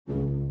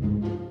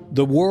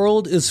The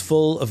world is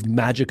full of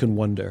magic and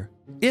wonder,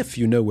 if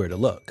you know where to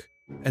look.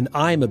 And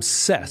I'm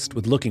obsessed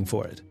with looking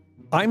for it.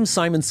 I'm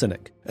Simon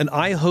Sinek, and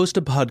I host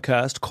a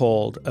podcast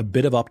called A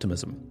Bit of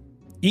Optimism.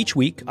 Each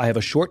week, I have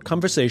a short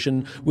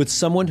conversation with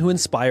someone who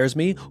inspires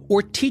me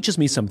or teaches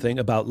me something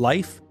about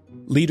life,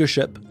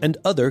 leadership, and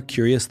other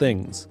curious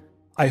things.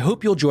 I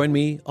hope you'll join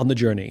me on the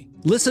journey.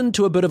 Listen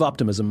to A Bit of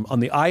Optimism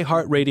on the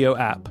iHeartRadio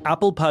app,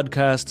 Apple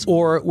Podcasts,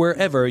 or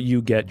wherever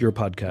you get your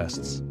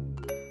podcasts.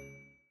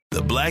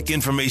 The Black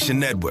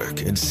Information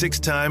Network and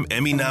 6-time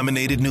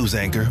Emmy-nominated news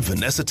anchor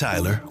Vanessa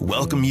Tyler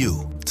welcome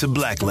you to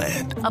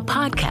Blackland, a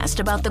podcast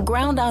about the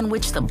ground on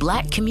which the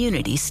Black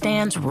community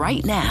stands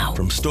right now.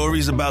 From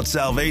stories about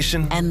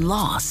salvation and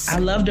loss. I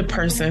loved a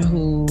person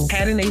who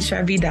had an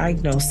HIV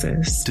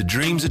diagnosis. To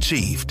dreams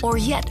achieved. Or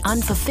yet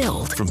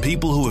unfulfilled. From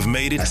people who have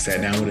made it. I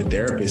sat down with a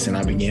therapist and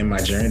I began my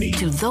journey.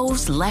 To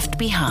those left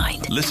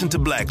behind. Listen to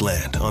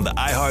Blackland on the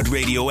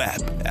iHeartRadio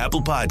app,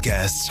 Apple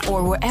Podcasts,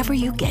 or wherever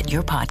you get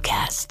your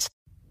podcasts.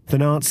 The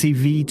Nazi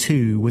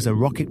V-2 was a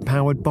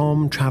rocket-powered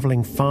bomb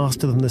travelling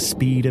faster than the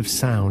speed of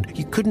sound.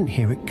 You couldn't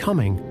hear it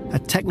coming. A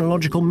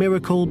technological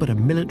miracle, but a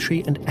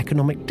military and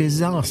economic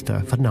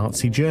disaster for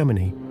Nazi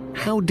Germany.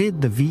 How did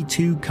the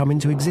V-2 come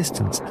into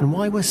existence? And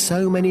why were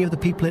so many of the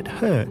people it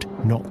hurt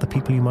not the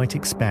people you might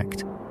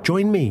expect?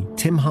 Join me,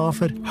 Tim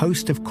Harford,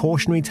 host of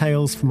Cautionary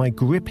Tales, for my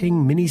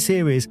gripping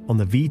mini-series on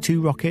the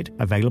V-2 rocket,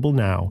 available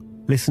now.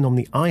 Listen on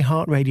the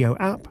iHeartRadio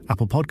app,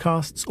 Apple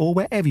Podcasts, or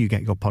wherever you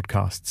get your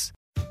podcasts.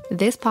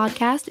 This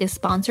podcast is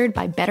sponsored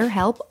by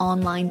BetterHelp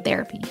Online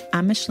Therapy.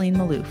 I'm Micheline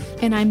Malouf.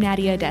 And I'm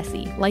Nadia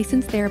Desi,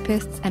 licensed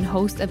therapists and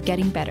host of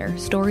Getting Better,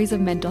 Stories of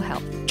Mental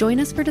Health. Join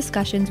us for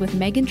discussions with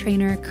Megan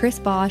Trainor, Chris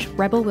Bosch,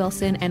 Rebel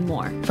Wilson, and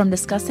more. From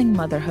discussing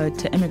motherhood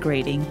to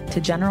immigrating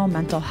to general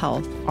mental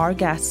health, our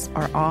guests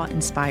are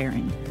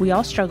awe-inspiring. We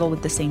all struggle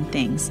with the same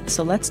things,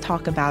 so let's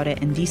talk about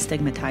it and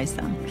destigmatize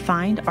them.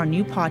 Find our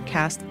new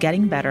podcast,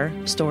 Getting Better,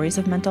 Stories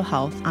of Mental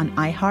Health, on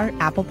iHeart,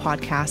 Apple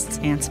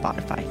Podcasts, and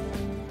Spotify.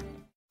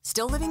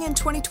 Still living in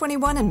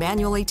 2021 and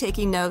manually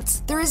taking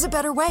notes? There is a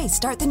better way.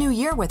 Start the new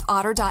year with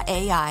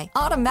Otter.ai.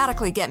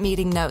 Automatically get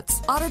meeting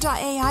notes.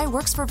 Otter.ai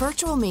works for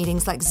virtual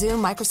meetings like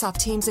Zoom, Microsoft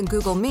Teams, and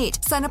Google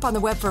Meet. Sign up on the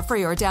web for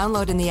free or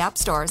download in the app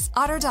stores.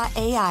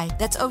 Otter.ai.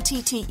 That's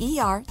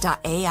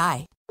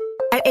OTTER.ai.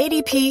 At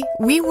ADP,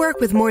 we work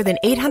with more than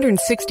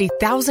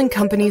 860,000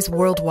 companies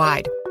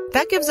worldwide.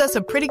 That gives us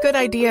a pretty good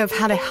idea of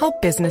how to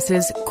help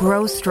businesses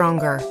grow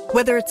stronger.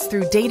 Whether it's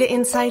through data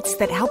insights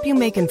that help you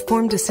make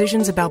informed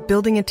decisions about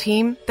building a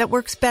team that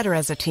works better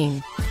as a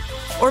team,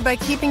 or by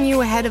keeping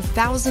you ahead of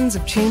thousands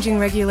of changing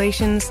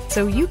regulations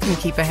so you can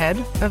keep ahead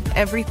of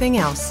everything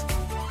else.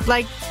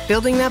 Like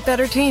building that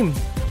better team.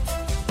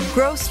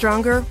 Grow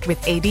stronger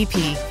with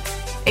ADP.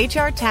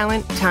 HR,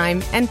 talent,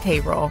 time, and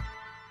payroll.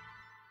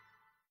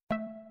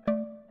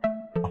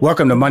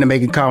 Welcome to Money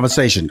Making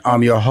Conversation.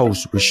 I'm your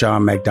host,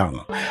 Rashawn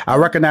McDonald. I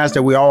recognize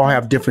that we all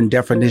have different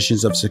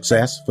definitions of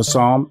success. For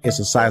some, it's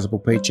a sizable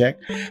paycheck.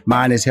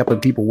 Mine is helping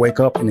people wake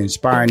up and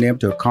inspiring them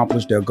to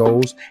accomplish their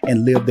goals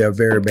and live their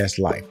very best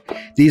life.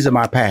 These are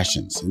my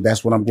passions, and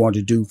that's what I'm going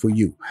to do for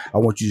you. I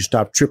want you to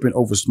stop tripping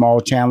over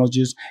small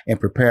challenges and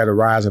prepare to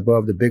rise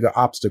above the bigger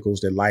obstacles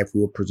that life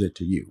will present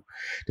to you.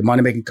 The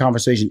Money Making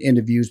Conversation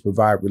interviews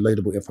provide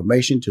relatable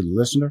information to the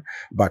listener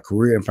about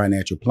career and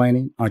financial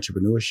planning,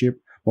 entrepreneurship,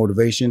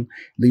 motivation,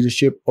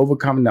 leadership,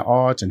 overcoming the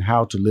odds, and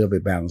how to live a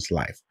balanced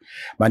life.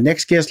 My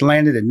next guest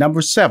landed at number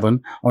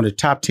 7 on the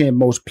top 10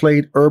 most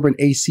played urban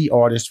AC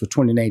artists for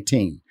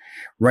 2019,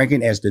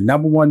 ranking as the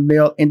number 1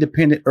 male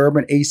independent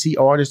urban AC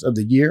artist of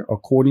the year,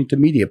 according to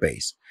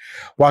Mediabase.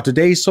 While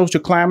today's social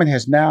climate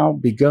has now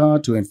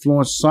begun to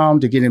influence some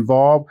to get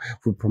involved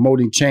with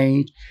promoting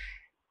change,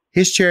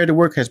 his charity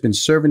work has been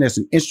serving as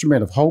an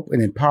instrument of hope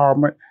and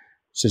empowerment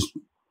since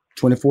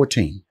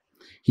 2014.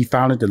 He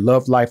founded the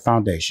Love Life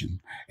Foundation,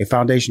 a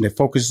foundation that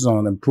focuses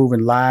on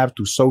improving lives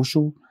through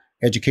social,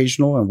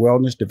 educational, and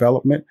wellness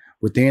development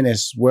within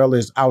as well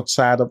as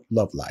outside of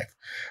Love Life.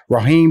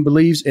 Raheem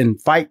believes in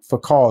fight for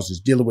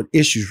causes dealing with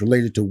issues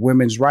related to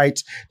women's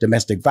rights,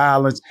 domestic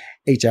violence,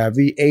 HIV,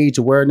 AIDS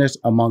awareness,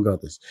 among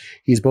others.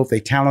 He is both a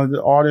talented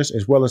artist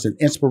as well as an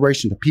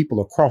inspiration to people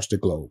across the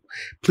globe.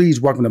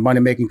 Please welcome to Money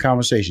Making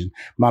Conversation,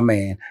 my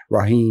man,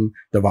 Raheem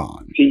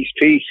DeVaughn. Peace,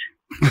 peace.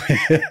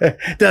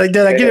 Did I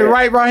get it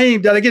right,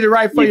 Raheem? Did I get it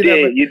right for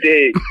you? You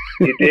did.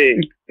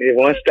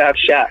 One-stop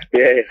shop.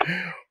 Yeah.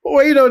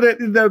 Well, you know,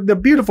 the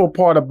beautiful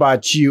part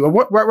about you,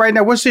 right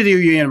now, what city are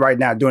you in right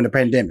now during the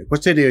pandemic?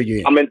 What city are you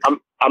in?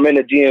 I'm in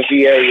the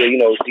DMV area,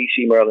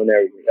 DC, Maryland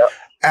area. Yep.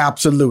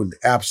 Absolutely.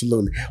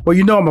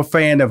 Well, I'm a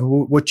fan of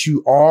what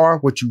you are,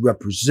 what you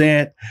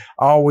represent.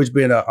 I've always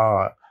been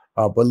a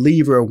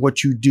believer in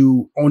what you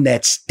do on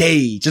that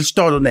stage. Let's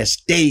start on that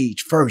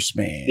stage first,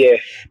 man. Yeah.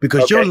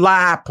 Because your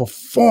live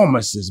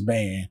performances,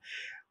 man,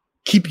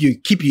 keep you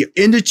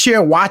in the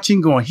chair watching,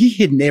 going, he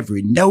hitting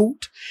every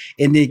note,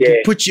 and then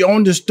put you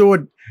on the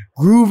store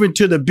grooving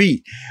to the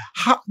beat.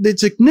 The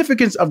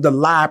significance of the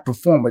live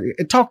performance.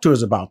 Talk to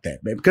us about that,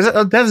 man, because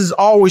that has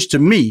always, to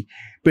me,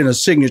 been a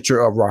signature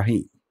of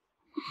Raheem.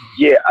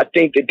 Yeah, I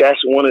think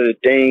that's one of the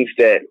things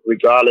that,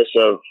 regardless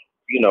of,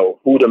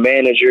 who the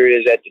manager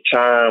is at the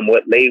time,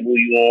 what label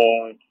you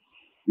on,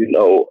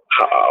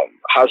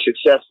 how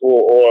successful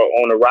or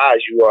on the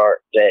rise you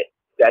are,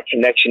 that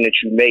connection that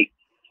you make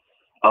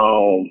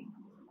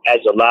as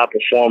a live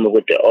performer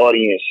with the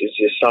audience is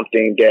just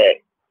something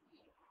that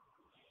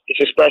it's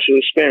a special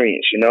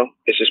experience.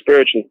 It's a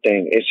spiritual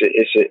thing.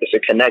 It's a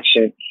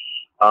connection.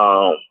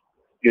 That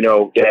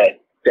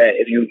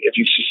if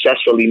you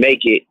successfully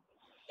make it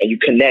and you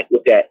connect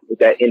with that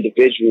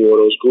individual or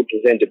those group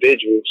of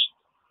individuals,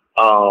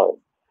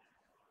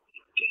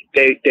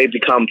 they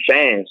become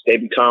fans. They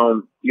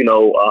become,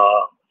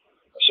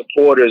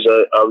 supporters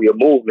of your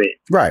movement.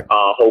 Right.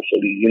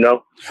 Hopefully,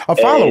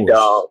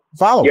 followers.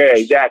 Followers. Yeah,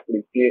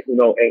 exactly.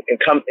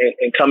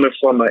 And coming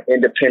from an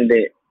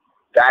independent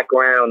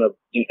background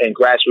and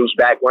grassroots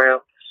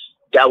background,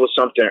 that was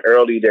something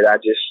early that I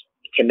just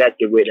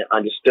connected with and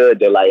understood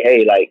that, like,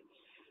 hey, like,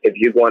 if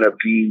you're going to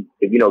be,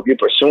 if you're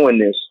pursuing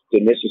this,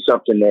 then this is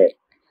something that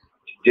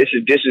this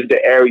is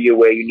the area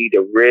where you need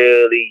to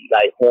really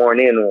like horn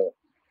in on.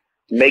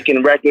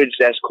 Making records,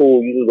 that's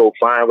cool. You can go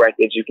find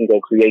records. You can go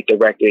create the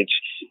records.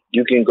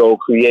 You can go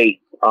create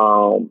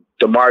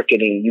the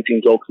marketing. You can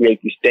go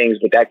create these things.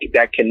 But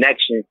that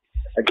connection,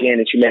 again,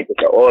 that you make with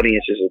the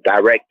audience is a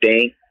direct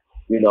thing.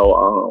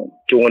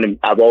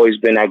 I've always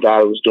been that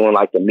guy who was doing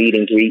like the meet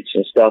and greets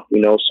and stuff.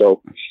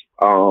 So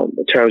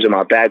in terms of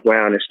my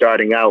background and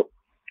starting out,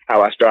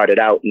 how I started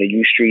out in the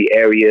U Street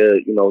area,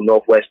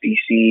 Northwest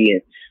DC,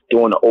 and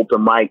doing the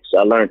open mics,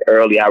 I learned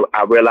early.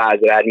 I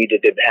realized that I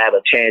needed to have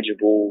a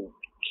tangible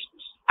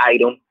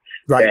item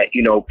that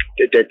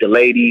that the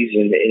ladies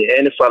and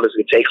the fellas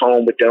could take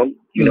home with them.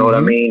 You know what I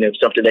mean? If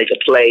something they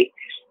could play.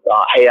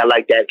 Hey, I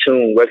like that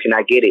tune. Where can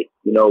I get it?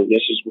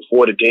 This is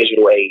before the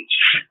digital age.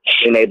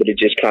 Being able to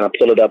just kind of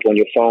pull it up on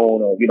your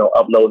phone or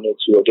uploading it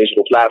to a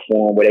digital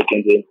platform where they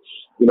can then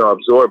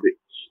absorb it.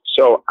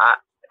 So I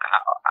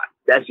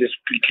that just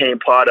became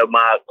part of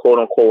my quote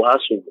unquote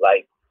hustle.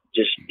 Like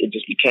it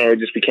just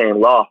became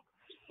law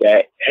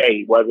that,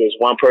 hey, whether it's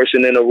one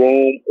person in a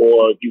room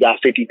or you got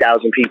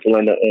 50,000 people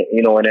in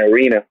an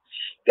arena,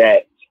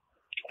 that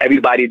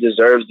everybody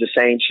deserves the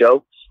same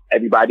show.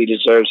 Everybody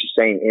deserves the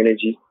same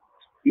energy,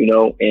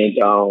 and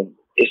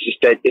it's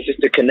just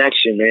the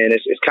connection, man.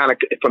 It's kind of,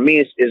 for me,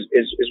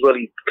 it's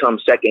really become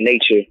second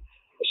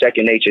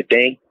nature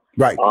thing.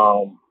 Right.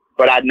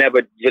 But I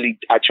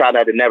try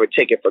not to never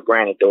take it for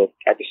granted, though,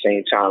 at the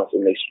same time,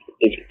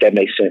 if that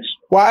makes sense.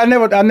 Well, I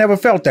never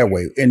felt that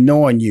way in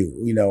knowing you.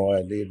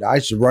 I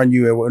used to run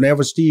you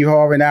whenever Steve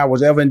Harvey and I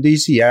was ever in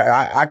DC.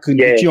 I couldn't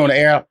get you on the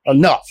air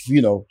enough.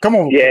 Come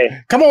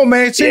on,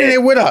 man, sit in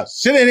there with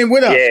us,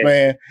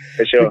 man.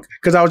 For sure.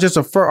 Because I was just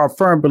a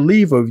firm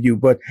believer of you.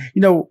 But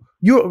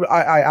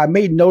I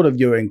made note of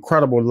your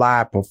incredible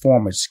live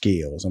performance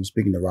skills. I'm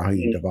speaking to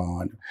Raheem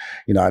DeVaughn,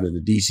 out of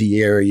the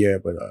DC area,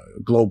 but a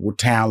global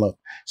talent,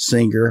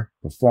 singer,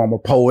 performer,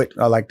 poet,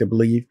 I like to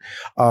believe.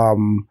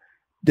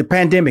 The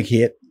pandemic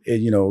hit,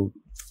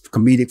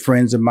 comedic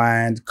friends of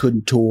mine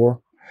couldn't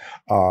tour.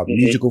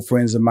 Musical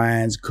friends of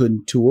mine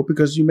couldn't tour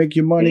because you make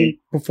your money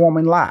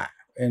performing live.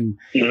 And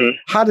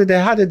how did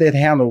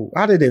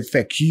it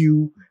affect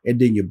you and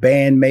then your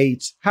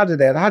bandmates? How's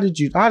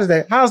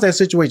that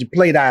situation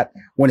played out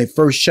when it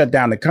first shut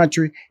down the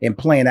country and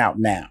playing out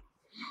now?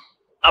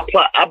 I'll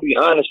be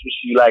honest with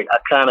you. Like, I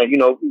kind of,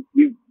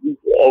 we've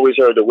always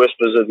heard the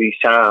whispers of these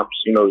times,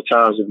 the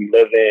times that we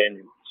live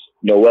in,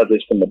 whether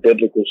it's from a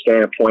biblical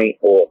standpoint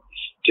or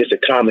just a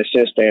common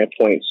sense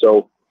standpoint.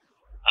 So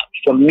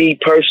for me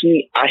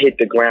personally, I hit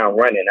the ground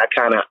running.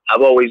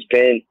 I've always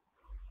been,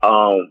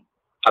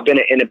 I've been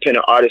an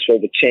independent artist for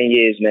over 10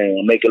 years now.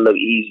 I'll make it look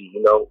easy,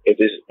 if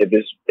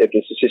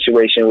it's a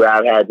situation where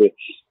I've had to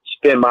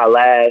spend my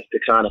last to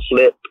kind of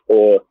flip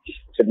or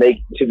to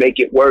make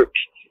it work,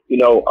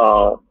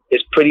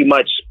 it's pretty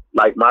much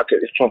like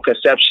from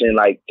conception,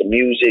 like the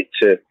music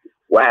to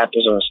what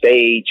happens on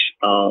stage,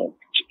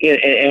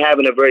 and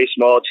having a very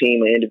small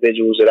team of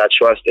individuals that I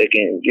trust that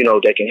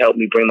can help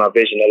me bring my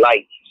vision to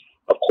light.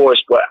 Of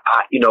course, but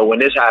when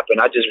this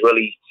happened, I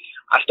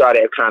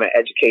started kind of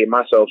educating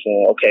myself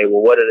on, okay,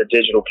 well, what are the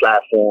digital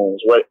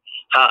platforms?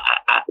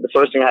 The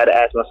first thing I had to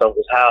ask myself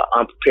was how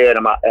unprepared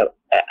am I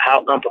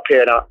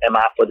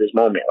for this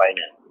moment right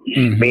now?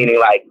 Mm-hmm. Meaning,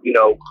 like,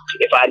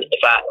 if I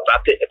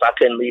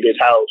couldn't leave this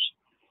house,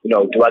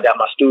 do I got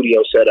my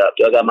studio set up?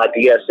 Do I got my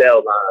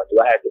DSL line? Do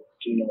I have the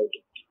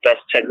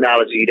best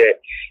technology that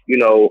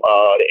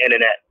the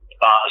internet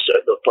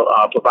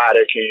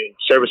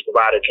service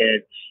provider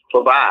can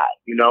provide?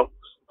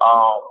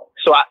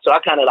 So I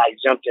kind of like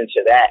jumped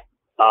into that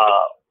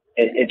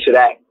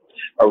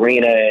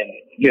arena, and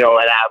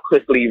I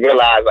quickly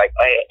realized, like,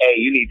 hey,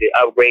 you need to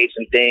upgrade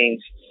some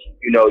things.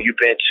 You've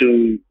been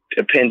too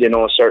dependent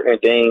on certain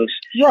things,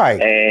 right?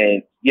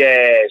 And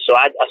so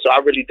I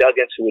really dug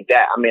into it.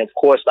 That, I mean, of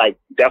course, like,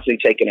 definitely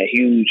taking a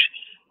huge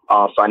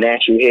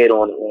financial hit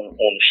on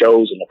the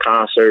shows and the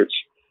concerts,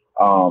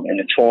 and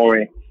the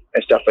touring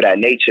and stuff of that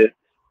nature.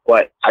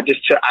 But I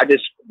just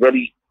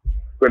really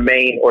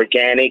remain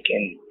organic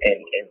and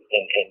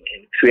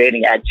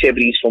creating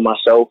activities for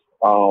myself.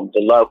 The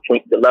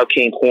Love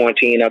King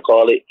Quarantine, I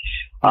call it.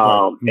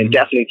 And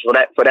definitely for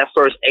that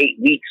first 8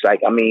 weeks,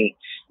 like, I mean,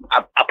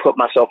 I put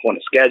myself on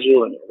a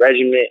schedule and a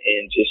regimen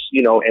and just,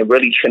 and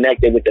really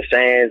connected with the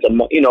fans,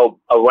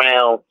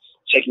 around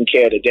taking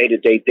care of the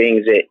day-to-day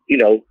things that,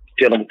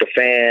 dealing with the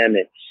fan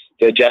and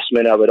the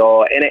adjustment of it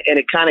all. And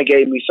it kind of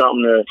gave me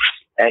something to,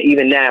 and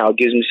even now it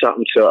gives me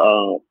something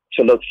to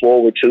look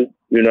forward to,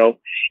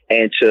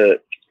 and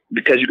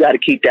because you got to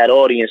keep that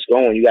audience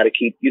going. You got to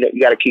keep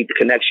the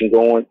connection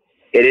going.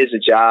 It is a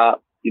job,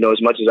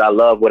 as much as I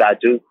love what I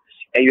do.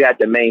 And you have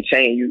to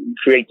maintain, you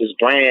create this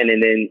brand,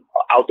 and then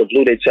out the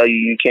blue, they tell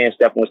you can't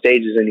step on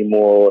stages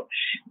anymore.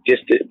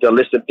 Just the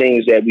list of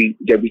things that we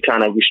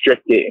kind of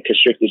restricted and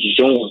constricted to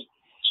doing.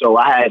 So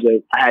I had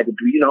to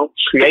be,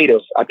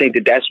 creative. I think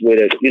that's where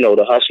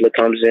the hustler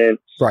comes in.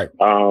 Right.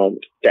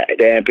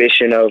 The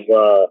ambition of,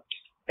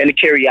 and the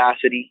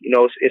curiosity,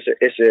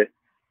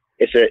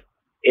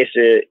 it's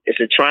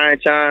a trying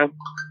time,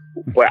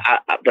 but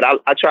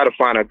I try to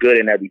find a good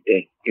in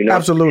everything.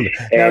 Absolutely.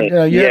 And,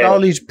 now, you had all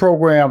these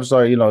programs,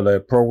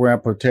 the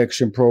program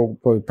protection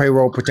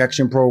payroll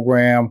protection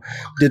program.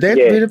 Did that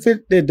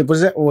benefit?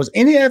 Was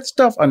any of that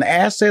stuff an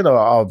asset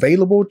or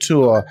available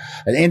to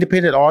an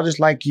independent artist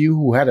like you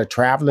who had a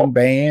traveling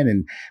band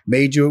and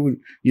made you're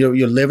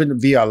living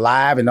via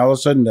live, and all of a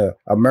sudden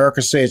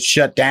America said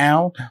shut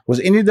down?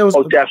 Was any of those?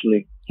 Oh,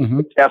 definitely.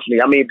 Mm-hmm.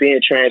 Definitely. I mean,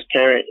 being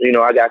transparent,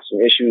 I got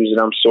some issues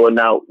that I'm sorting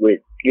out with,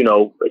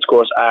 of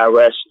course,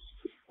 IRS,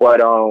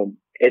 but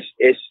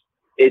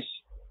it's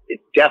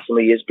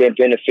definitely, it's been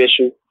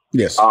beneficial.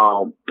 Yes.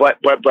 But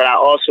I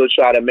also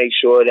try to make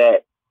sure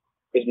that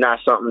it's not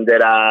something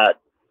that I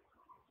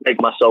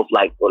make myself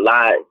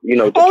rely,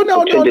 Oh,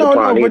 no.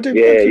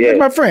 But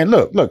my friend,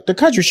 look, the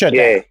country shut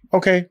down.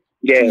 Okay.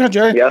 Yeah.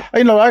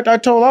 I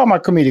told all my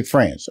comedic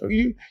friends,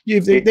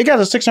 they got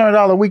a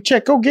 $600 a week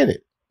check, go get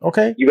it.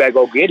 Okay. You gotta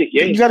go get it.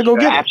 Yeah. You gotta go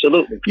get it.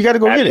 Absolutely. You gotta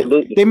go get it.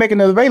 They're making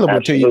it available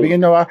to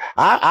you.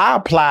 I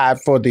applied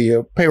for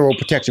the payroll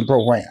protection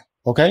program.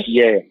 Okay.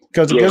 Yeah.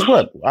 Because guess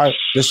what?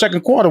 The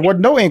second quarter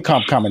wasn't no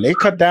income coming. They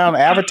cut down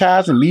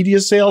advertising,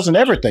 media sales, and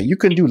everything. You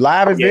couldn't do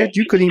live events.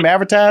 You couldn't even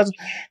advertise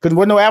because there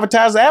wasn't no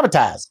advertisers to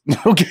advertise.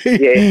 Okay.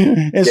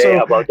 Yeah. And so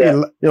about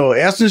that.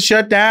 Essence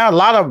shut down. A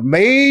lot of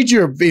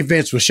major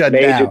events were shut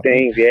down. Major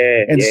things.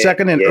 Yeah. And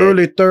second and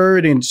early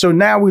third, and so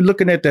now we're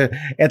looking at the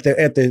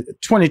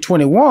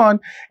 2021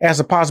 as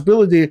a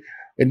possibility.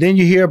 And then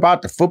you hear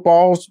about the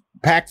footballs.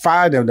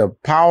 Pac-5 and the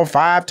Power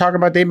 5 talking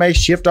about they may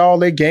shift all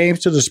their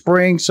games to the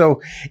spring. So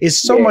it's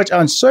so much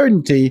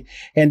uncertainty.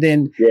 And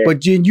then,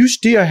 but then you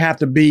still have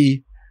to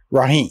be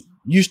Raheem.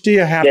 You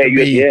still have to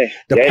be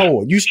the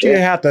poet. You still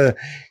have to,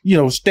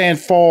 stand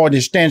forward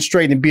and stand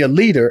straight and be a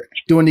leader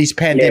during these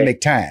pandemic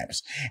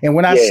times. And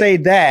when I say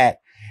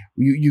that,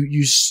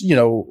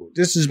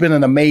 this has been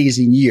an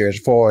amazing year as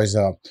far as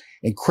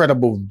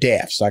incredible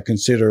deaths. I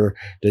consider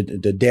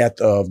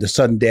the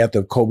sudden death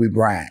of Kobe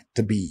Bryant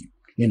to be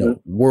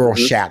world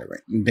shattering.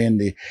 And then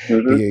the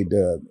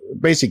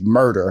basic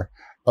murder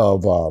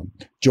of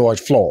George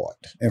Floyd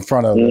in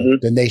front of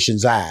the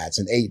nation's eyes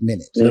in 8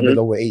 minutes, a little bit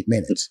over 8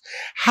 minutes.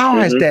 How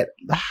has that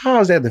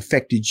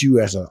affected you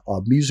as a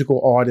musical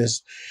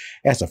artist,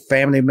 as a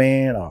family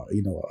man, or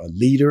a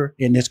leader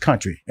in this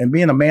country, and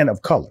being a man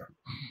of color?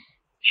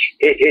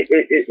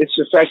 It's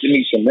affected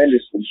me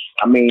tremendously.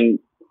 I mean,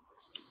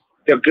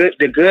 the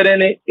good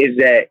in it is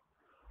that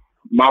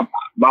my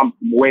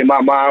way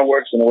my mind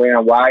works and the way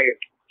I'm wired,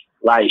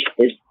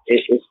 it's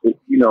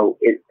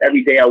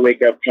every day I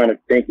wake up trying to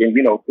think and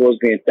towards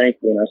being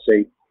thankful, and I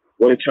say,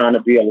 what a time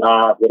to be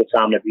alive, what a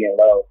time to be in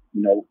love.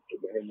 And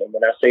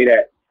when I say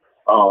that,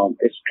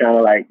 it's kind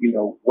of like,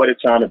 what a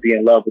time to be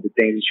in love with the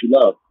things that you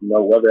love.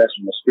 Whether that's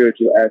from a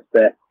spiritual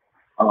aspect,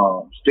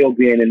 still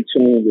being in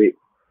tune with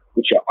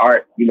your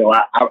art.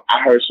 I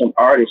heard some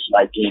artists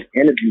in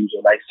interviews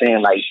or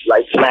saying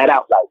flat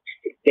out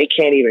they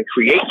can't even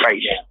create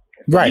right now.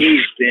 Right.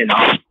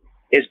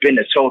 It's been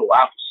the total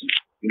opposite.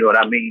 You know what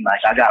I mean?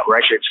 I got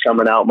records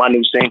coming out. My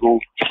new single,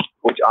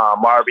 which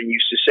Marvin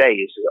used to say,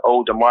 is the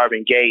older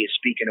Marvin Gaye, is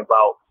speaking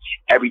about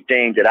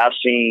everything that I've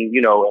seen,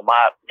 in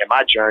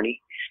my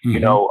journey.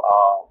 Mm-hmm.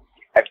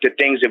 The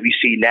things that we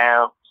see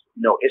now,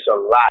 it's a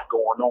lot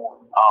going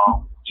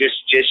on.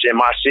 Just in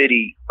my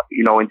city,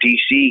 in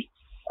DC,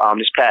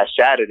 this past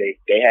Saturday,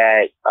 they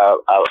had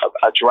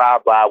a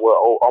drive-by where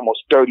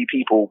almost 30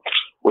 people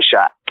were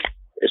shot.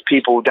 There's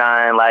people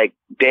dying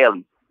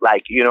daily,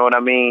 you know what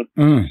I mean?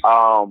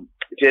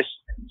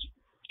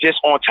 Just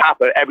on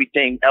top of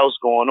everything else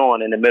going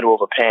on in the middle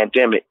of a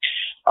pandemic,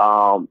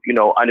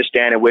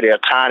 understanding where the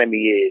economy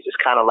is, it's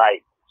kind of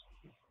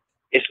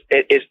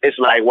it's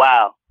like,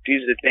 wow,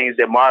 these are the things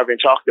that Marvin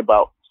talked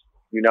about,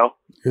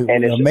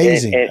 and it's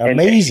amazing.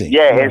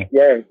 Yeah.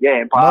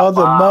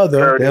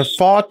 Mother, there's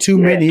far too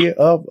many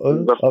of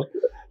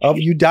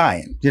you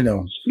dying,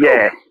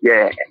 Yeah.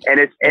 And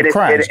it's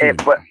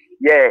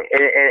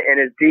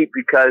deep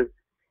because,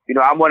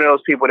 I'm one of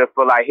those people that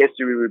feel like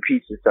history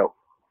repeats itself.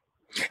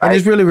 And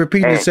it's really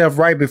repeating itself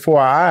right before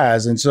our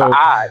eyes. And so,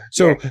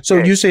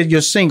 you said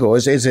you're single.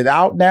 Is it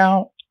out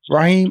now,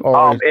 Raheem?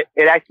 Or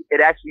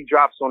it actually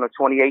drops on the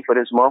 28th of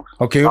this month.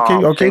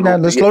 Okay. Now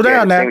let's slow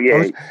down. Now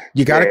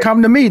you got to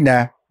come to me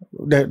now.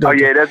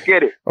 Let's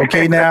get it.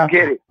 Okay, now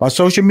my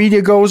social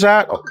media goes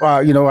out.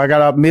 I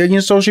got 1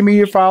 million social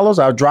media followers.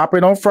 I'll drop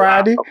it on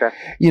Friday. Wow,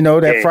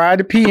 okay.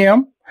 Friday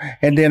PM,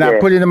 and then I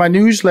put it in my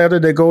newsletter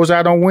that goes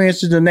out on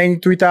Wednesday to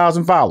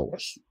 93,000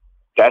 followers.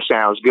 That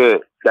sounds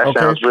good. That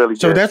sounds really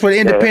good. So that's what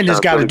independents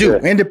got to do.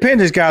 Good.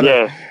 Independents got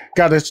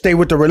to stay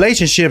with the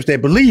relationships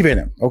that believe in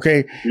them.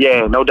 Okay.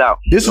 Yeah, no doubt.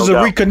 This is a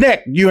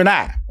reconnect, you and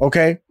I.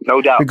 Okay.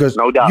 No doubt. Because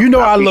no doubt.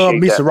 I love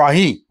Mr.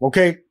 Raheem.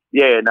 Okay.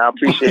 Yeah, I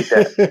appreciate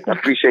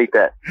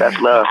that. That's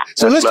love.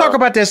 So let's talk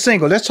about that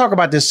single.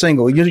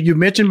 You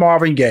mentioned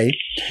Marvin Gaye.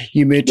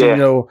 You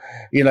mentioned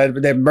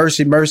that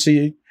Mercy.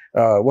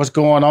 What's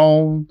going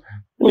on?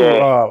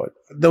 Yeah.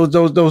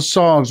 Those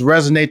songs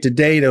resonate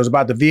today. That was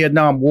about the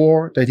Vietnam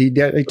War that he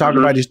talked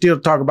about. He still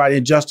talk about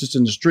injustice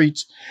in the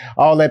streets.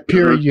 All that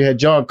period. You had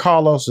John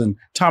Carlos and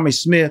Tommy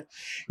Smith.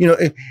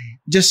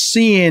 Just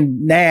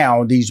seeing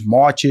now these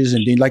marches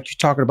and then like you're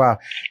talking about,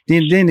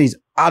 then these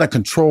out of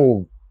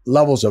control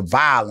levels of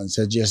violence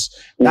are just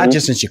not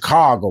just in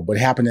Chicago, but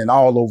happening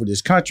all over this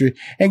country.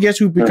 And guess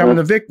who's becoming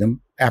the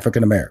victim?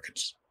 African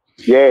Americans.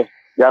 Yeah,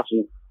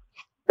 definitely.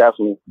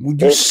 When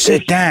you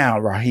sit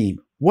down, Raheem,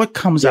 what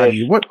comes out of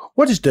you?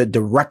 What is the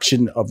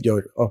direction of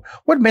your?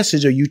 What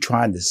message are you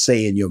trying to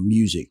say in your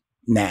music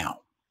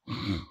now?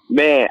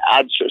 Man,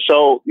 of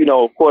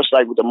course,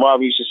 like with the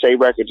Marvin Used to Say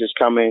record just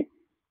coming.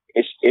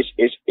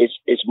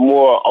 It's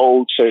more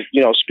old to,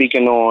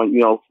 speaking on,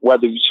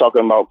 whether you're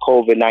talking about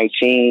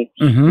COVID-19,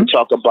 you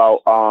talk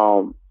about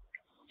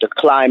the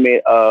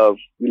climate of,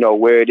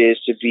 where it is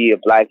to be a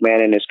black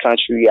man in this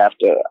country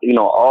after, and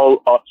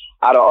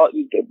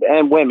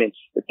women,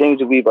 the things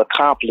that we've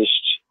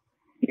accomplished,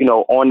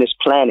 on this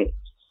planet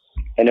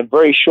in a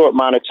very short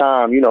amount of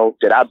time,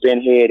 that I've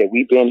been here, that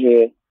we've been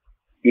here,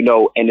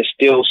 and to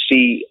still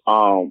see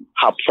how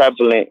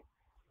prevalent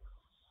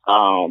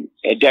and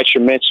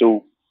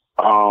detrimental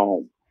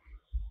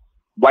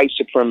white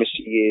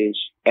supremacy is,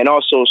 and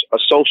also a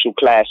social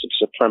class of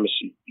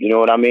supremacy. You know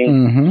what I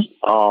mean?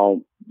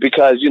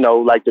 Because,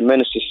 like the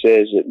minister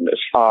says,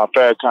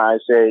 Farrakhan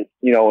said,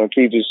 in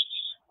previous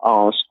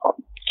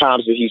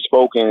times that he's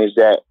spoken, is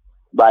that,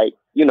 like,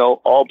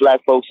 all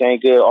black folks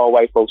ain't good, all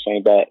white folks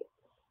ain't bad.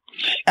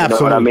 You know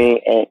what I mean?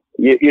 And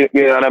you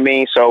know what I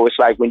mean? So it's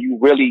like when you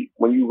really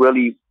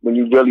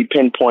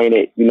pinpoint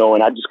it,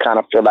 and I just kind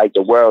of feel like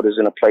the world is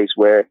in a place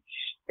where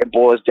it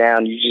boils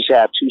down. You just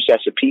have two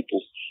sets of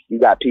people. You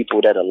got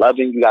people that are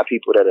loving. You got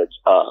people that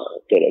are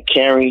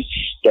caring,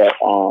 that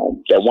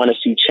want to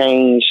see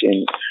change,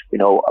 and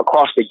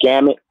across the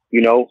gamut,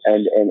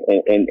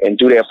 and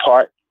do their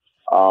part.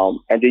 And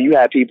then you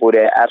have people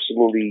that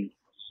absolutely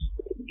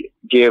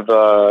give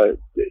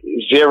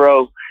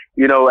zero. As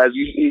I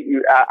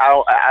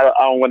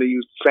don't want to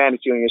use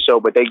profanity on your show,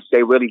 but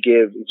they really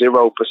give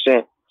 0%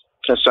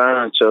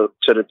 concern to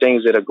the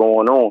things that are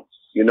going on.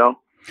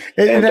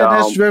 And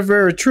that's very,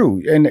 very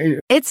true.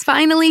 And it's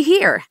finally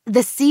here,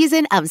 the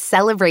season of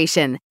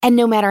celebration. And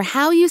no matter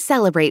how you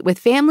celebrate with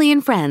family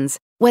and friends,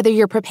 whether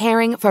you're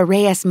preparing for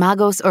Reyes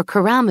Magos or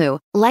Karamu,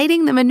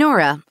 lighting the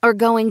menorah, or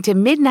going to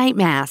midnight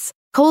mass,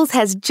 Kohl's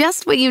has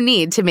just what you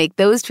need to make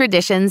those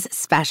traditions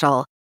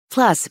special.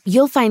 Plus,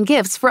 you'll find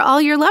gifts for all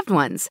your loved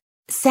ones.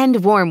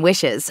 Send warm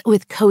wishes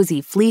with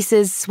cozy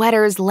fleeces,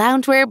 sweaters,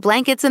 loungewear,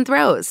 blankets, and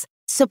throws.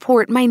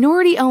 Support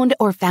minority-owned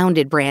or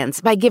founded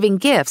brands by giving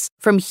gifts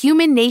from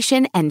Human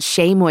Nation and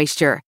Shea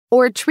Moisture.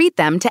 Or treat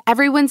them to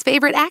everyone's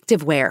favorite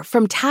activewear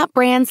from top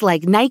brands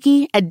like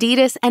Nike,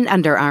 Adidas, and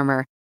Under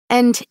Armour.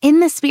 And in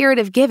the spirit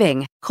of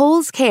giving,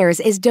 Kohl's Cares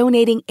is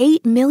donating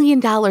 $8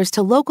 million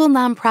to local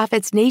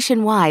nonprofits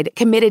nationwide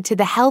committed to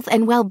the health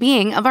and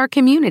well-being of our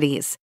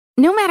communities.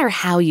 No matter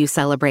how you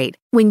celebrate,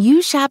 when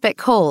you shop at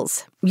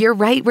Kohl's, you're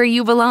right where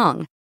you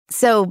belong.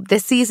 So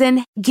this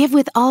season, give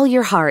with all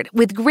your heart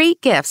with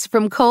great gifts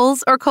from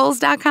Kohl's or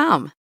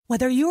Kohls.com.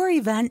 Whether your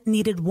event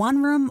needed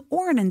one room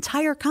or an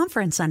entire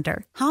conference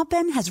center,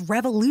 Hopin has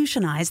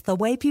revolutionized the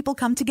way people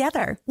come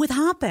together. With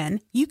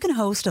Hopin, you can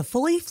host a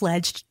fully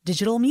fledged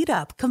digital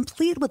meetup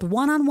complete with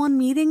one-on-one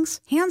meetings,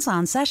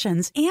 hands-on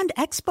sessions, and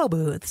expo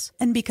booths.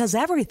 And because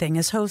everything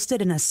is hosted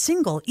in a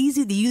single,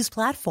 easy-to-use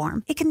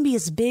platform, it can be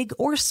as big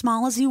or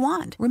small as you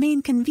want,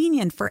 remain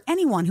convenient for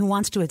anyone who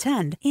wants to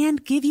attend,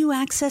 and give you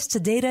access to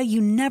data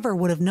you never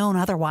would have known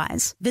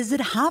otherwise. Visit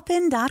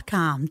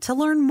hopin.com to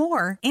learn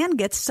more and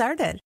get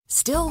started.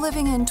 Still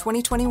living in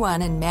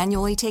 2021 and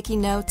manually taking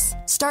notes?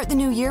 Start the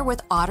new year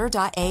with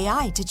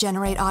Otter.ai to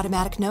generate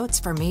automatic notes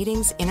for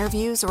meetings,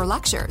 interviews, or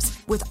lectures.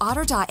 With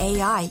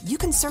Otter.ai, you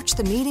can search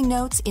the meeting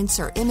notes,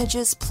 insert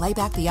images, play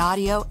back the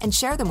audio, and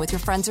share them with your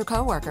friends or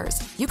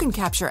coworkers. You can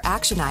capture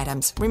action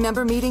items,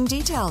 remember meeting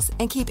details,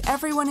 and keep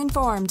everyone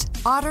informed.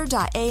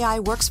 Otter.ai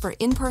works for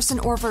in-person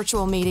or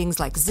virtual meetings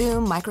like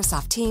Zoom,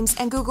 Microsoft Teams,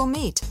 and Google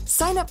Meet.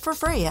 Sign up for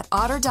free at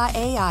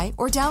Otter.ai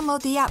or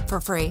download the app for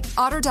free.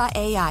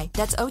 Otter.ai,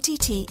 that's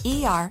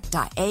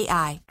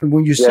OTTER.ai.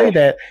 When you say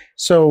that,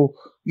 so,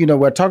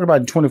 we're talking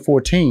about in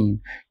 2014,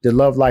 the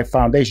Love Life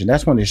Foundation.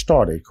 That's when it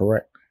started,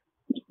 correct?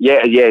 Yeah,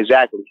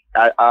 exactly.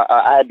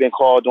 I had been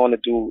called on to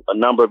do a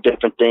number of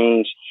different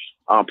things,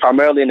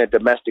 primarily in the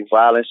domestic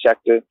violence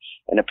sector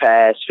in the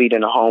past,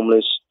 feeding the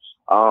homeless,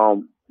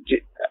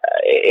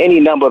 any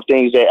number of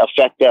things that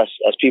affect us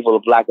as people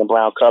of Black and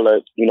brown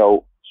color,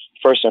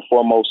 first and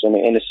foremost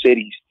in the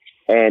cities.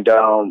 And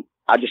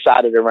I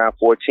decided around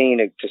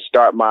 14 to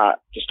start my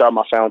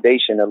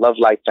foundation, the Love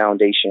Life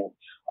Foundation.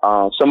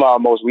 Some of our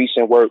most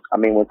recent work,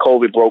 when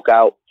COVID broke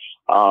out,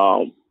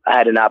 I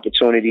had an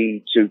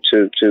opportunity to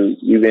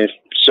even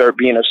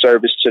being of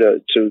service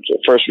to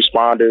first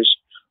responders,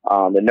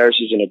 the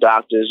nurses and the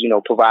doctors,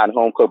 providing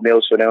home cooked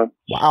meals for them.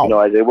 Wow.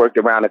 As they worked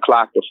around the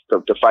clock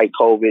to fight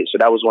COVID. So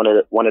that was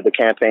one of the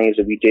campaigns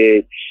that we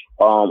did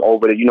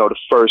over the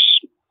first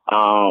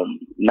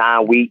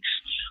 9 weeks.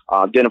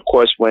 Then of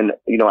course when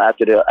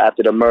after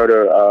the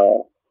murder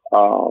of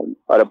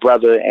the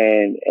brother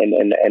and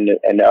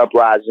the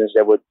uprisings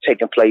that were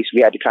taking place,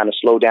 we had to kind of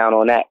slow down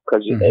on that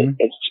because in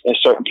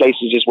certain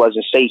places it just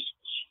wasn't safe.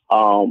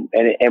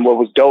 And what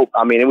was dope,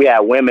 we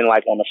had women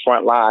like on the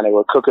front line. They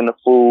were cooking the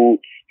food,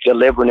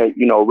 delivering it,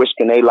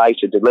 risking their life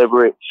to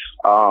deliver it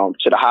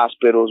to the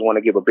hospitals. Want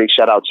to give a big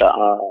shout out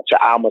to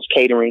Alma's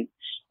Catering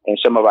and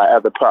some of our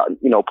other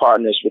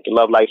partners with the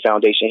Love Life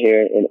Foundation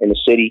here in the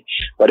city.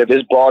 But if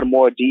it's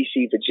Baltimore,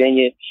 DC,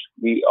 Virginia,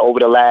 we over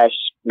the last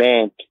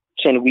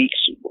 10 weeks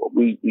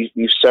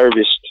we've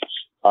serviced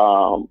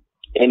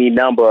any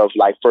number of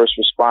like first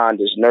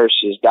responders,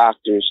 nurses,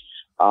 doctors,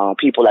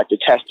 people at the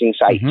testing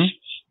sites.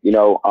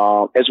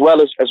 As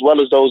well as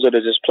those that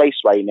are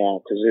displaced right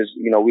now, because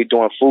we're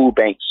doing food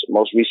banks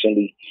most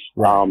recently,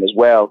 as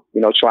well.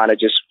 Trying to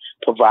just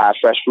provide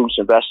fresh fruits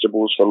and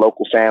vegetables for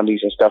local families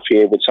and stuff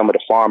here with some of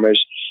the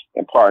farmers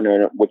and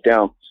partnering with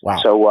them. Wow.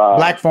 So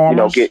Black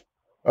farmers,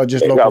 or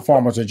just local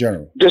farmers in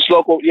general? Just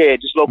local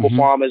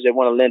farmers that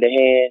want to lend a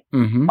hand.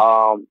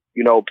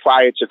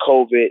 Prior to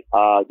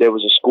COVID, there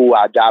was a school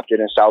I adopted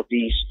in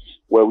Southeast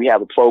where we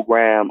have a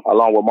program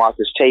along with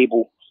Martha's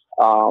Table,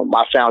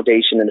 my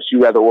foundation and a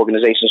few other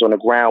organizations on the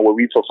ground where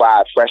we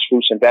provide fresh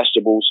fruits and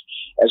vegetables,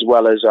 as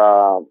well as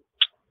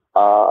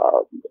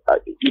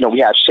we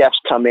have chefs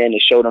come in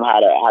and show them how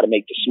to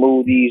make the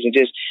smoothies and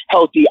just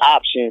healthy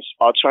options,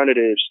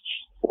 alternatives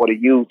for the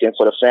youth and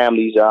for the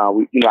families.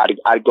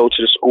 I go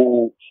to the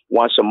school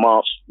once a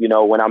month,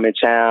 when I'm in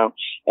town,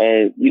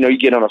 and you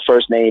get on a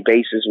first name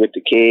basis with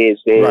the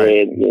kids there,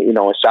 in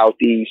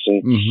Southeast,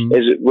 and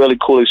it's a really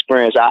cool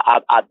experience.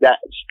 That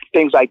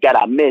things like that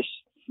I miss.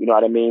 You know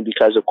what I mean?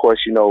 Because of course,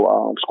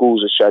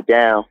 schools are shut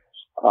down.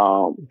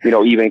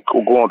 Even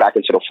going back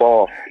into the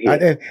fall.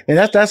 Yeah. And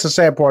that's the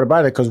sad part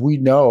about it, because we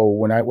know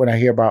when I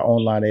hear about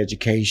online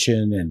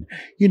education, and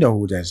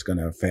who that's going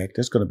to affect.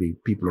 That's going to be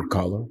people of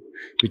color,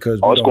 because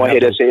it's going to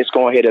hit us. It's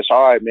going to hit us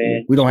hard,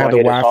 man. We don't have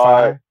the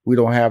Wi-Fi. We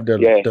don't have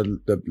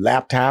the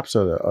laptops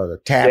or the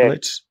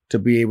tablets to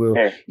be able.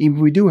 Even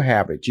if we do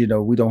have it,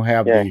 we don't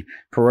have the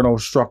parental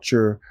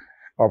structure.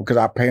 Or because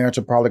our parents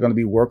are probably going to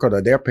be working,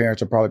 or their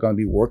parents are probably going to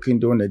be working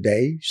during the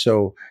day,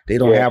 so they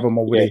don't have them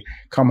over. They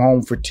come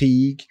home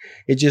fatigued.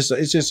 It's just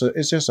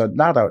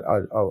not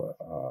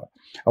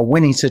a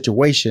winning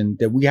situation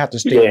that we have to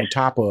stay on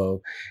top of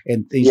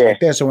and things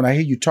like that. So when I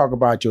hear you talk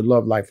about your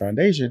Love Life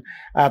Foundation,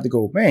 I have to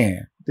go,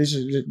 man, this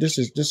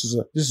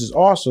is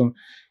awesome.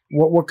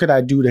 What could I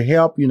do to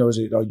help? Are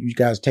you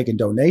guys taking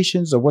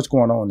donations, or what's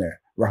going on there,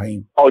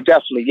 Raheem? Oh,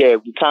 definitely. Yeah.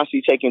 We're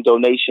constantly taking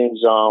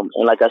donations.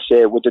 And like I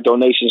said, with the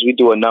donations, we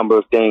do a number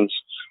of things.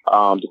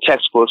 The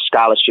textbook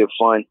scholarship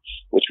fund,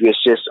 which we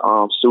assist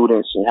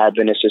students and have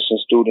been assisting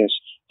students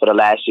for the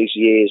last 6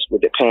 years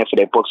with paying for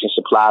their books and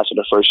supplies for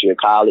the first year of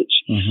college.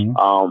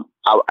 I'm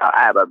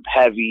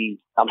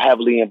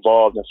heavily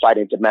involved in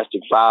fighting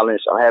domestic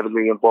violence. I'm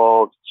heavily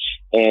involved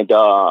in,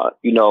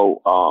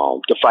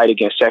 the fight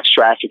against sex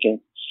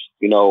trafficking.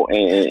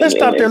 Let's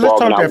stop there. Let's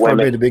talk there for a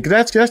minute, because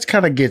that's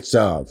kind of gets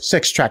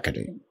sex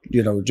trafficking.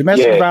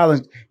 Domestic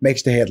violence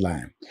makes the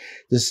headline.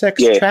 The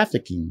sex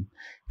trafficking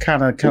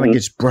kind of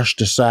gets brushed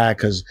aside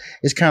because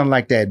it's kind of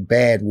like that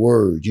bad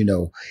word.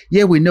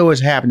 We know it's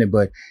happening,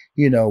 but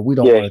we don't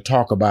want to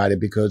talk about it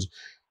because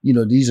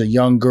these are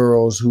young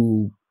girls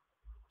who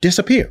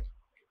disappear.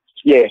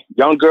 Yeah,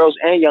 young girls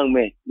and young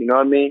men. You know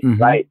what I mean?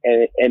 Right,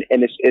 and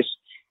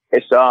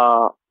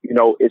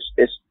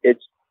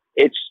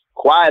it's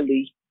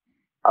quietly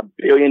 $1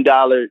 billion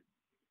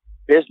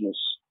business.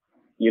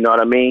 You know what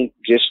I mean?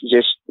 Just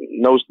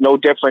no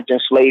different than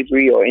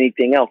slavery or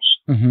anything else.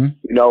 And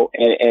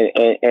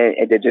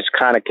it just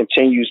kind of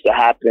continues to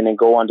happen and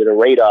go under the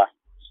radar.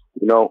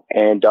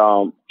 And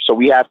so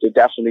we have to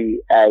definitely,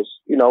 as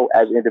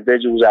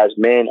individuals, as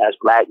men, as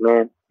Black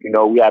men,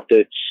 we have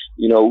to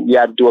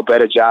do a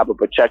better job of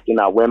protecting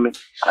our women,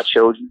 our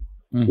children.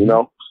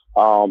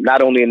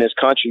 Not only in this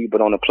country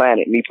but on the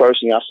planet. Me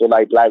personally, I feel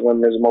like Black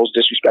women is the most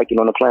disrespected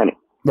on the planet.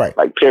 Right.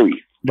 Like, period.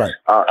 Right.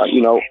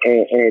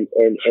 And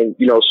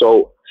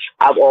so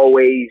I've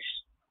always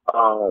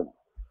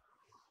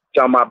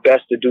done my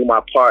best to do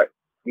my part,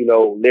 you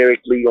know,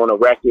 lyrically on a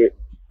record.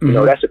 You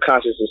know, that's a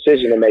conscious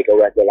decision to make a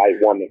record like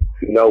Woman,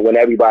 you know, when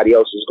everybody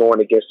else is going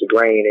against the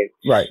grain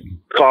and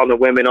calling the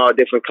women all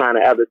different kind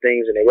of other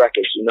things in their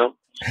records, you know.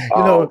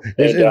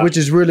 Which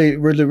is really,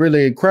 really,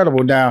 really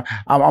incredible. Now,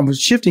 I'm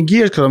shifting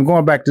gears because I'm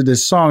going back to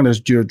this song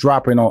that you're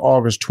dropping on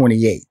August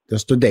 28th.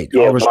 That's the date,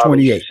 August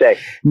 28th.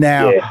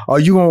 Now, are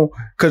you going to,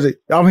 because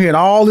I'm hearing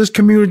all this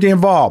community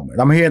involvement.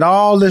 I'm hearing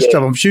all this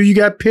stuff. I'm sure you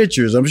got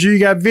pictures. I'm sure you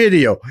got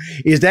video.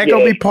 Is that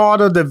going to be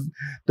part of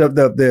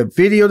the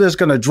video that's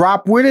going to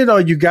drop with it,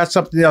 or you got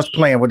something else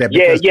playing with that?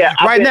 Because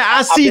right now,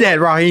 I see that,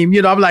 Raheem.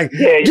 You know, I'm like,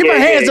 get my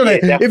hands on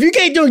it. If you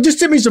can't do it, just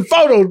send me some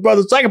photos,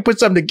 brother, so I can put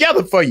something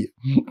together for you.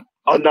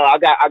 Oh no, I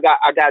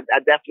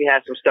definitely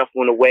have some stuff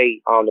on the way.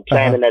 The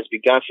planning that's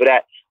begun for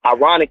that.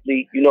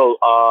 Ironically, you know,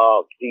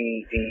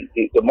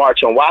 the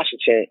March on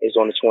Washington is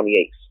on the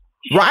 28th.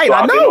 Right, so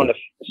I know.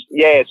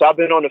 So I've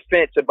been on the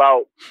fence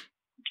about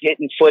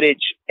getting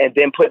footage and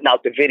then putting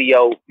out the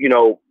video, you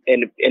know,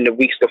 in the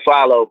weeks to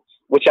follow,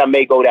 which I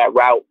may go that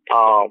route.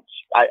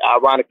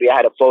 Ironically, I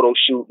had a photo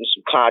shoot and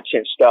some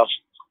content stuff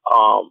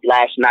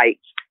last night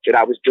that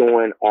I was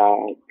doing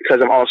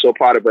because I'm also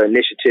part of an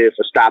initiative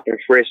for Stop and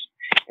Frisk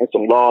and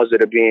some laws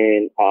that are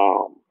being,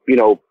 you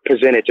know,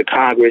 presented to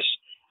Congress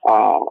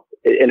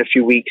in a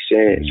few weeks.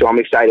 And so I'm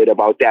excited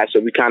about that. So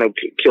we kind of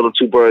killed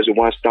two birds with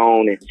one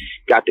stone and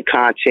got the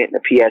content and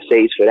the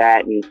PSAs for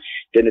that. And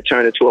then it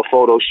turned into a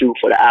photo shoot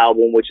for the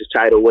album, which is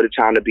titled What a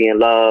Time to Be in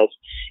Love.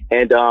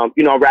 And,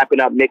 you know,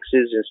 wrapping up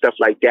mixes and stuff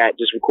like that.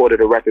 Just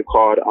recorded a record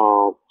called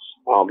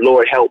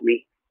Lord Help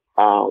Me,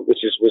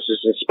 which is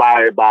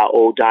inspired by an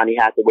old Donny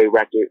Hathaway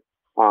record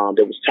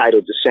that was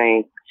titled the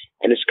same.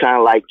 And it's kind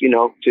of like, you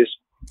know, just,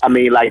 I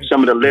mean, like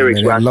some of the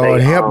lyrics where I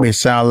Lord say, help me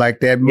sound like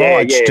that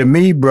March to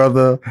me,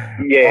 brother.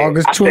 Yeah.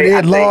 August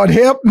 28th, Lord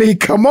help me.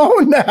 Come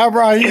on now,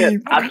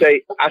 Raheem. I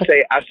say,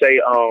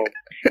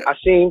 I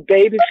seen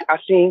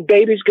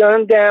babies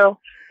gunned down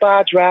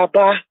by a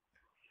drive-by.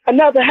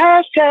 Another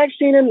hashtag,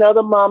 seen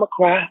another mama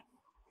cry.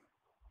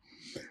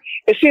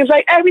 It seems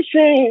like ever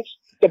since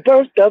the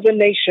birth of a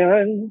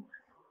nation,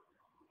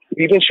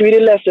 we've been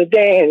treated lesser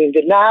than and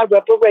denied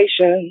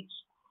reparations.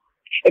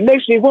 It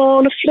makes me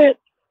want to flip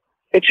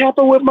and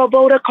tamper with my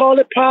vote. I call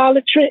it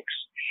politics.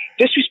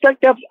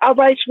 Disrespect our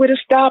rights with a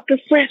stop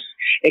and frisk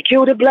and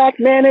kill the black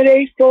man at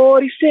age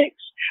 46.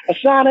 A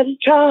sign of the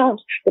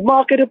times, the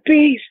mark of the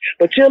beast.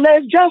 But till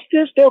there's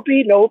justice, there'll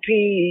be no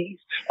peace.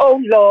 Oh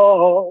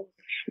Lord,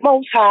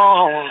 Most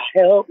High,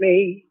 help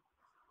me.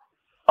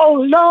 Oh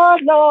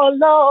Lord, Lord,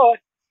 Lord.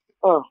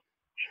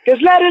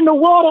 There's lead in the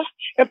water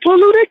and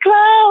polluted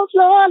clouds,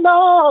 Lord,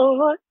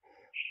 Lord.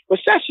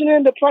 Recession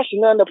and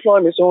depression,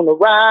 unemployment's on the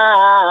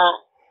rise.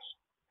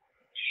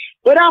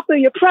 But I feel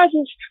your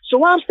presence,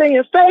 so I'm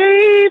staying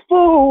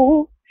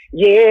faithful.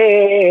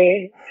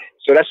 Yeah.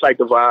 So that's like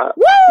the vibe.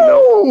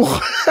 Woo!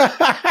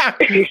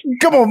 You know?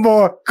 Come on,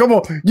 boy. Come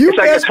on. You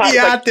best be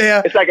out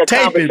there. It's like a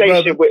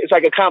conversation with. It's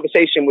like a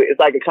conversation with. It's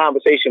like a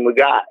conversation with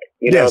God.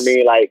 You know what I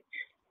mean? Like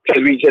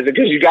because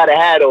you got to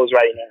have those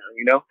right now.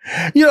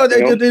 You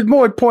know,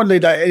 more importantly,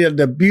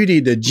 the beauty,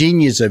 the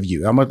genius of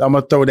you. I'm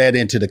gonna throw that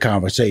into the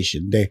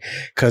conversation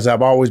because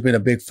I've always been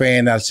a big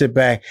fan. I sit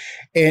back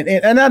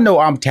and I know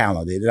I'm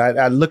talented.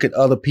 I look at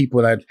other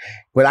people,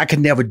 but I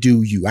can never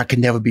do you. I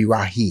can never be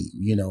Raheem.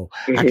 You know,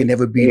 I can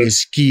never be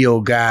this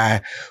skilled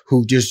guy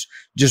who just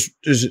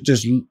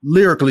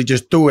lyrically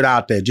just threw it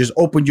out there. Just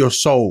open your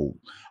soul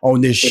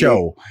on this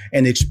show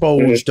and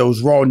expose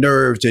those raw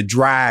nerves that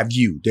drive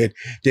you, that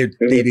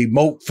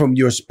emote from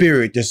your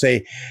spirit to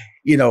say,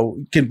 you know,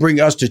 can bring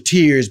us to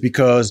tears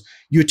because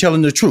you're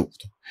telling the truth.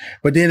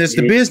 But then it's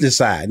the business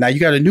side. Now you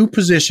got a new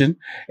position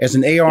as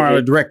an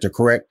A&R director,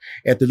 correct?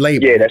 At the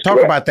label. Yeah, that's Talk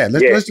correct. about that.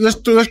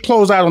 Let's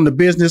close out on the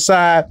business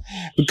side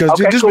because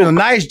this has been a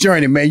nice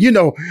journey, man. You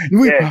know,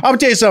 I'm gonna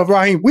tell you something,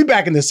 Raheem. We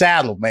back in the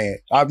saddle, man.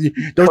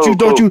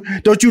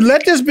 Don't you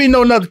let this be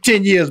no another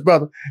 10 years,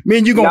 brother. Me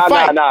and you gonna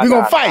fight. We're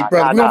gonna fight,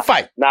 brother. We're gonna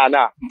fight. Nah.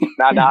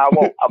 I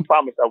won't. I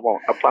promise I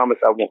won't.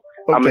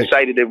 Okay. I'm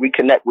excited that we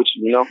connect with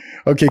you. You know.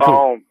 Okay.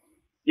 Cool.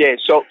 Yeah,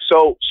 so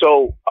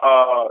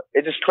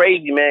it's just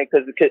crazy, man,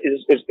 because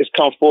it's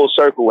come full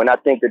circle, and I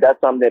think that's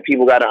something that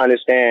people got to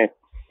understand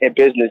in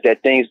business,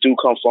 that things do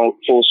come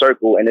full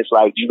circle, and it's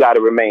like you got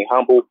to remain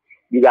humble.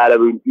 You got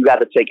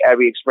to take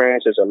every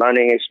experience as a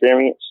learning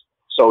experience,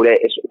 so that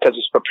because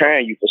it's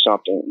preparing you for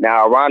something.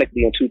 Now,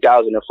 ironically, in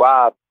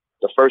 2005,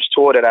 the first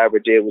tour that I ever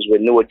did was with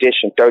New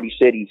Edition, 30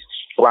 Cities,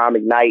 Brian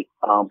McKnight,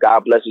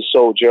 God bless his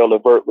soul, Gerald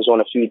Levert was on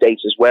a few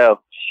dates as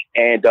well,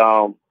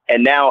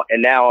 And now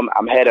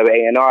I'm head of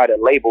A&R at a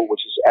label,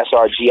 which is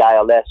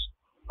SRGILS,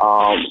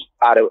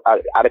 out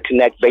of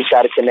Connect, based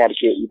out of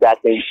Connecticut.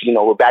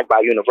 We're backed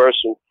by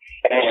Universal,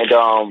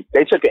 and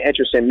they took an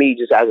interest in me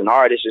just as an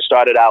artist. It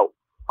started out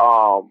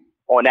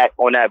on that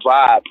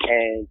vibe,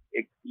 and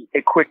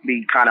it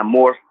quickly kind of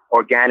morphed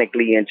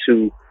organically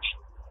into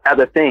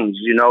other things.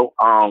 You know,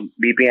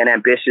 me being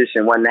ambitious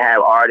and wanting to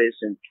have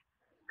artists and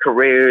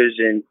careers,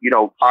 and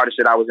artists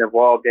that I was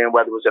involved in,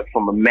 whether it was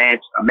from a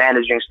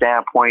managing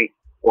standpoint,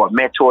 or a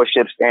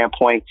mentorship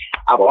standpoint,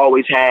 I've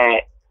always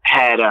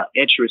had an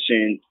interest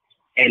in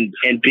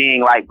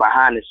being like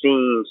behind the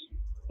scenes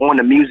on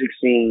the music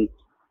scene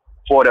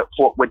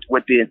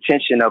with the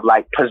intention of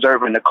like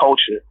preserving the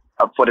culture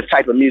for the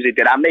type of music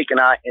that I make and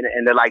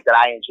that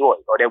I enjoy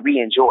or that we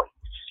enjoy.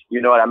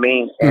 You know what I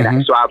mean?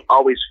 And so I've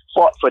always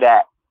fought for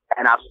that.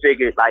 And I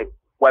figured like,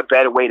 what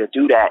better way to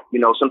do that? You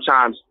know,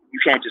 sometimes you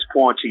can't just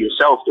pour into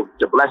yourself.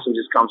 The blessing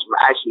just comes from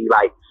actually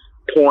like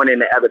pouring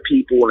into other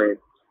people and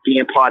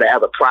being part of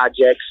other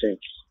projects and,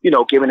 you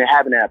know,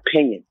 having an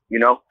opinion, you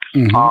know?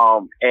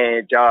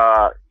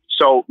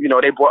 So, you know,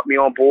 they brought me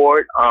on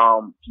board.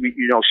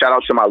 You know, shout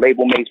out to my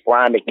label mates,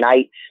 Brian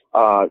McKnight,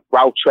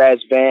 Ralph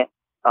Tresvant.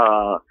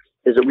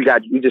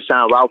 We just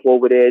signed Ralph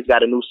over there. He's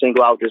got a new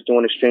single out that's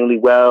doing extremely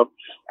well.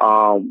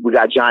 We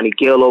got Johnny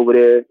Gill over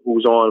there,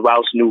 who's on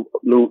Ralph's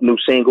new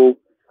single.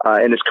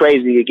 And it's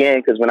crazy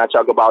again, because when I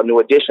talk about New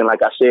Edition,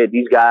 like I said,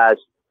 these guys,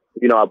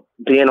 you know,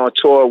 being on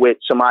tour with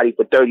somebody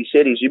for 30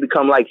 cities, you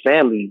become like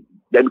family.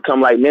 They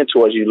become like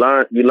mentors. You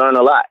learn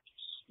a lot.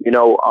 You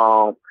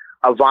know,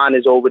 Yvonne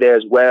is over there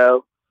as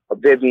well.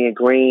 Vivian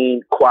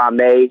Green,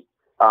 Kwame.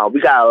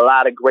 We got a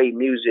lot of great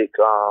music,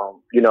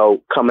 you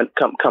know, coming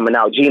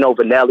out. Gino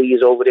Vanelli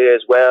is over there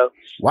as well.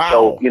 Wow.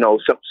 So, you know,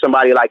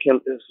 somebody like him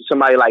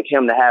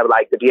to have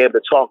like to be able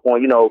to talk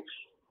on, you know,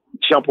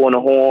 jump on the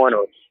horn,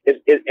 or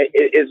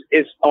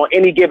it's on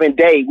any given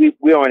day.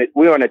 We're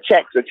on a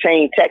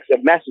chain text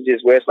of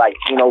messages where it's like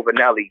Gino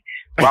Vanelli,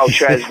 Ralph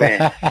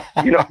Tresvant,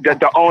 you know,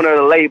 the owner of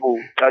the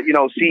label, you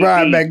know, CD.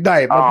 Brian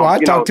McKnight. I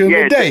talked to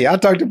him today. I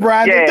talked to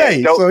Brian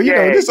today. So, you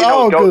know, this is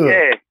all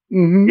good.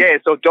 Yeah.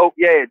 So dope.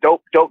 Yeah.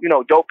 Dope, you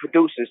know, dope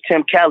producers,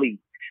 Tim Kelly.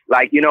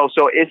 Like, you know,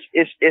 so it's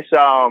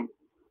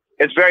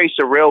very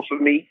surreal for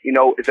me. You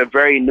know, it's a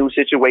very new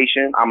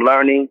situation. I'm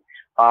learning.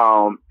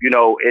 You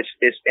know,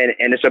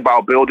 it's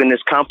about building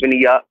this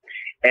company up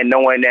and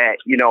knowing that,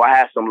 you know, I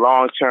have some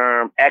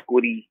long-term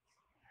equity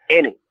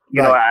in it.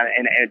 You know,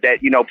 and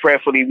that, you know,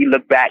 prayerfully we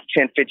look back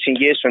 10, 15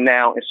 years from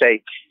now and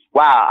say,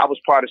 wow, I was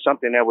part of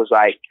something that was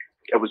like,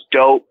 it was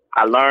dope.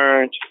 I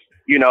learned,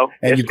 you know,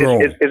 and it's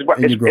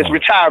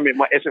retirement.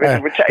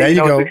 There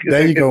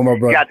you go, my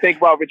brother. You got to think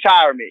about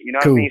retirement. You know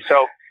what I mean?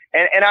 So,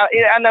 and I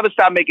never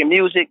stopped making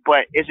music,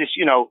 but it's just,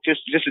 you know,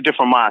 just a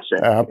different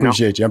mindset. I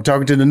appreciate you. I'm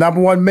talking to the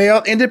 #1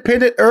 male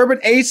independent urban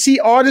AC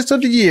artist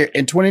of the year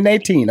in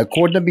 2019,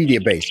 according to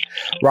Mediabase,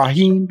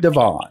 Raheem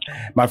DeVaughn.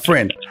 My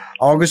friend,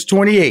 August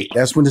 28th,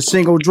 that's when the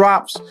single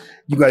drops.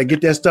 You got to get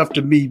that stuff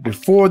to me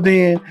before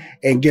then.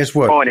 And guess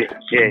what? On it,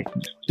 yeah.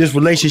 This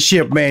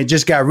relationship, man,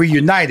 just got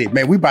reunited,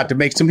 man. We about to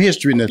make some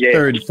history in the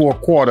third and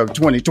fourth quarter of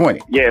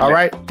 2020. Yeah, all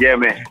right? Yeah,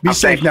 man. Be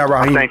safe now,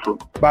 Raheem. I'm thankful.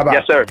 Bye-bye.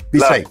 Yes, sir. Be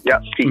safe.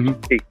 Yep.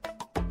 Peace.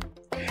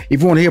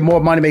 If you want to hear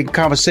more Money Making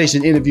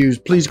Conversation interviews,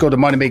 please go to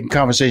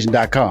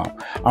moneymakingconversation.com.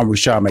 I'm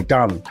Rashawn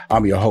McDonald.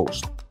 I'm your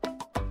host.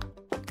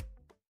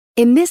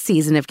 In this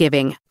season of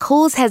giving,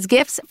 Kohl's has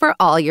gifts for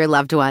all your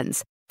loved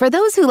ones. For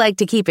those who like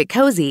to keep it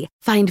cozy,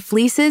 find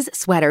fleeces,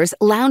 sweaters,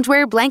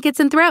 loungewear, blankets,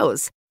 and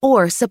throws.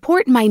 Or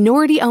support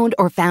minority-owned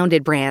or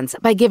founded brands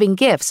by giving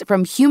gifts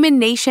from Human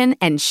Nation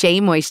and Shea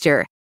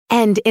Moisture.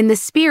 And in the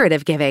spirit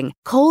of giving,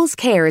 Kohl's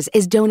Cares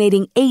is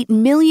donating $8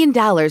 million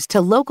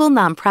to local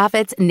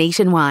nonprofits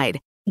nationwide.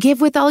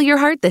 Give with all your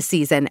heart this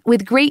season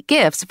with great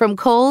gifts from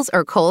Kohl's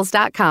or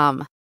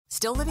Kohls.com.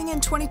 Still living in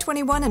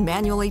 2021 and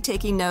manually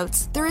taking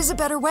notes? There is a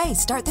better way.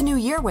 Start the new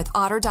year with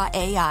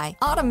Otter.ai.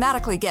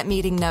 Automatically get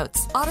meeting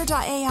notes.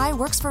 Otter.ai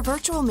works for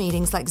virtual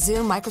meetings like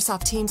Zoom,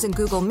 Microsoft Teams, and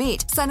Google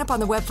Meet. Sign up on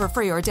the web for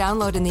free or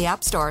download in the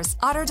app stores.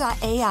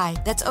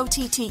 Otter.ai. That's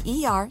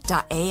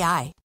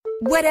OTTER.ai.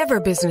 Whatever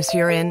business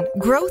you're in,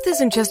 growth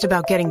isn't just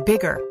about getting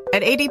bigger.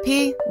 At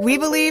ADP, we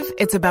believe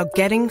it's about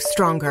getting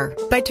stronger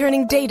by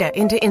turning data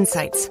into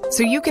insights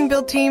so you can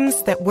build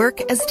teams that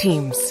work as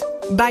teams.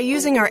 By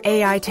using our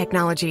AI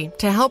technology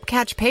to help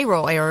catch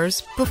payroll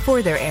errors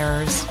before they're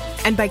errors.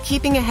 And by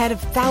keeping ahead of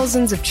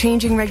thousands of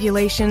changing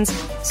regulations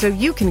so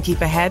you can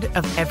keep ahead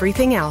of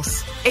everything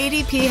else.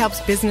 ADP helps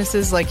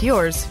businesses like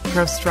yours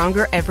grow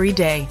stronger every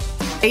day.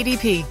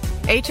 ADP,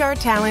 HR,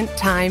 talent,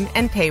 time,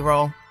 and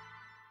payroll.